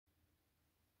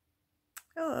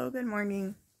Hello, good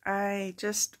morning. I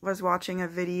just was watching a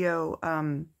video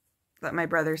that my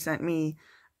brother sent me,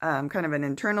 kind of an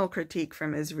internal critique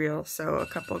from Israel. So a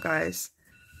couple guys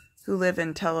who live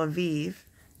in Tel Aviv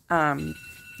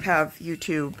have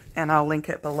YouTube, and I'll link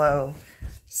it below.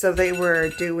 So they were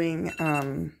doing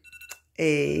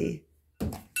a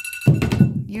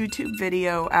YouTube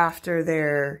video after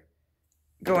they're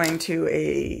going to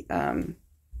a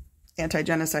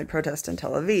anti-genocide protest in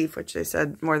Tel Aviv, which they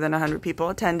said more than 100 people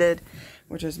attended,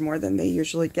 which is more than they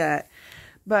usually get.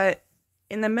 But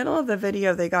in the middle of the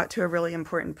video, they got to a really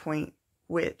important point,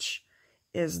 which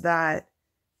is that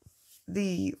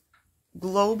the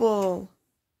global,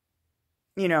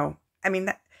 I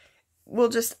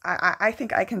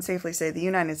think I can safely say the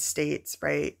United States,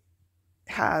 right,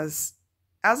 has,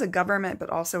 as a government, but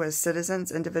also as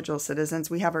citizens, individual citizens,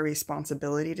 we have a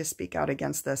responsibility to speak out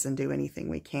against this and do anything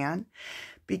we can,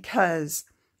 because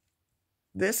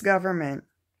this government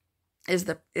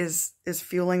is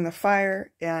fueling the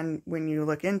fire. And when you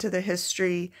look into the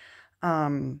history,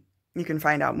 you can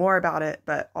find out more about it.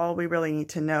 But all we really need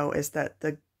to know is that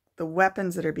the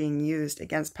weapons that are being used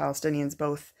against Palestinians,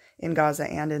 both in Gaza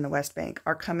and in the West Bank,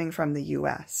 are coming from the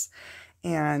U.S.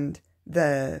 And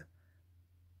the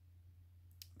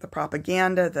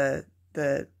propaganda,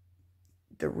 the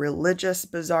religious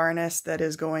bizarreness that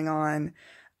is going on,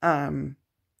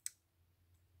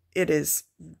 it is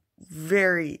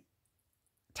very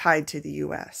tied to the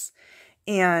U.S.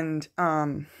 And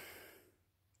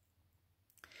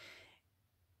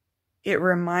it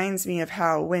reminds me of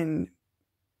how when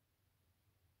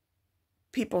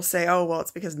people say, oh, well, it's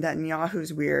because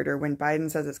Netanyahu's weird, or when Biden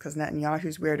says it's because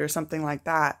Netanyahu's weird, or something like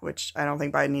that, which I don't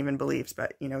think Biden even believes,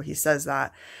 but, he says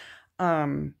that.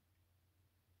 Or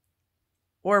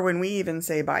when we even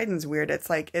say Biden's weird, it's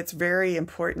like, it's very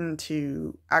important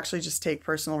to actually just take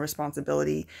personal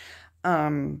responsibility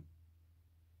for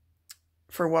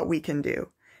what we can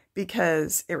do.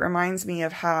 Because it reminds me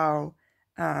of how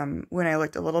when I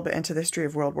looked a little bit into the history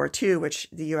of World War II, which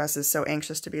the U.S. is so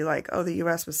anxious to be like, oh, the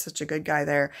U.S. was such a good guy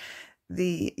there.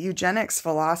 The eugenics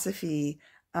philosophy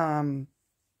and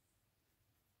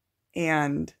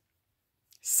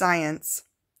science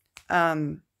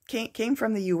came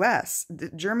from the U.S.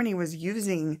 Germany was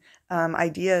using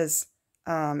ideas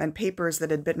and papers that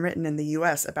had been written in the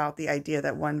U.S. about the idea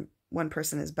that one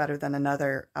person is better than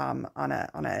another on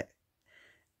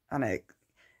a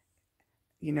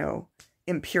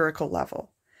empirical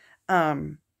level.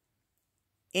 And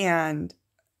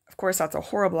of course, that's a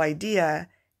horrible idea.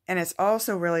 And it's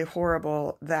also really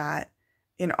horrible that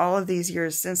in all of these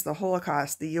years since the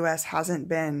Holocaust, the U.S. hasn't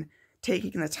been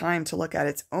taking the time to look at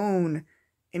its own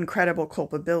incredible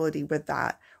culpability with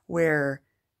that, where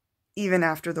even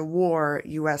after the war,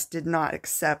 U.S. did not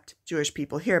accept Jewish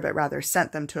people here, but rather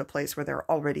sent them to a place where there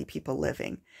are already people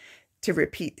living, to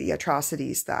repeat the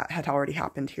atrocities that had already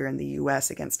happened here in the U.S.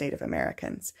 against Native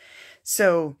Americans.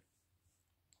 So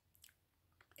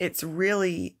it's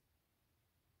really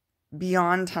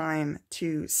beyond time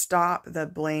to stop the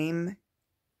blame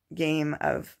game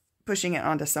of pushing it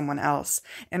onto someone else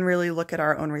and really look at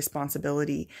our own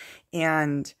responsibility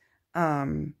and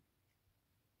the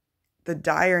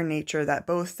dire nature that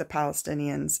both the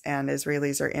Palestinians and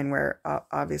Israelis are in, where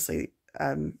obviously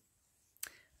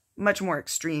much more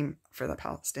extreme for the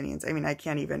Palestinians. I mean,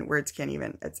 words can't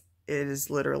even, it is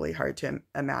literally hard to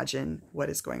imagine what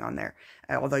is going on there,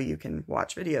 although you can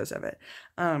watch videos of it.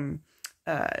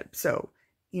 So,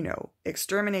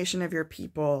 extermination of your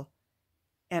people,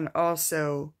 and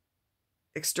also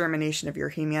extermination of your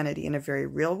humanity in a very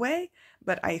real way.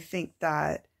 But I think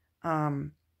that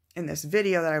in this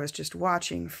video that I was just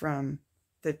watching from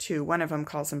the two, one of them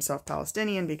calls himself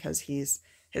Palestinian because his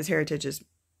heritage is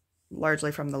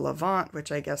largely from the Levant,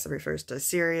 which I guess refers to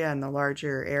Syria and the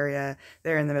larger area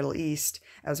there in the Middle East,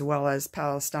 as well as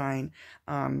Palestine.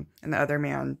 And the other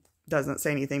man doesn't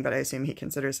say anything, but I assume he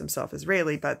considers himself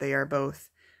Israeli, but they are both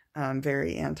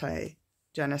very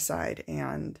anti-genocide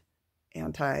and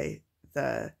anti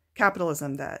the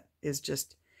capitalism that is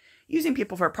just using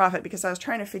people for profit. Because I was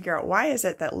trying to figure out, why is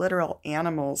it that literal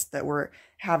animals that were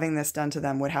having this done to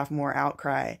them would have more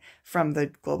outcry from the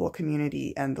global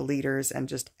community and the leaders and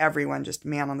just everyone, just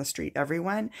man on the street,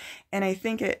 everyone. And I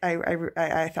think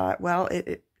I thought, well,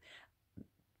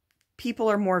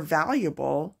 people are more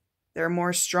valuable, they're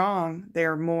more strong,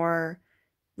 they're more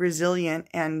resilient,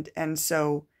 and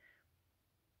so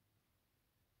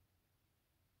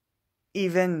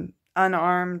even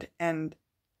unarmed and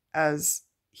as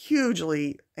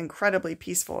hugely, incredibly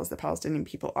peaceful as the Palestinian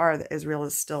people are, that Israel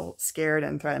is still scared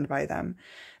and threatened by them,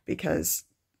 because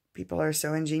people are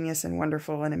so ingenious and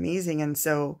wonderful and amazing. And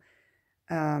so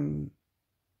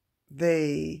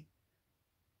they,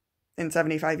 in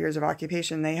 75 years of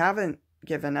occupation, they haven't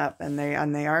given up, and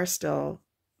they are still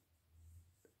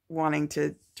wanting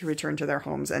to return to their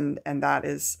homes, and that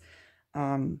is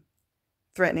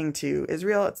threatening to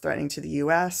Israel. It's threatening to the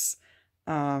U.S.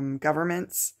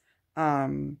 Governments,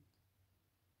 and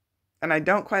I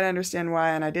don't quite understand why.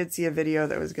 And I did see a video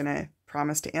that was going to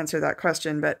promise to answer that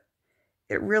question, but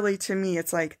it really, to me,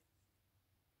 it's like,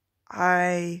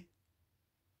 I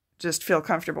just feel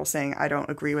comfortable saying I don't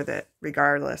agree with it,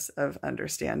 regardless of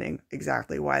understanding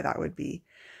exactly why that would be.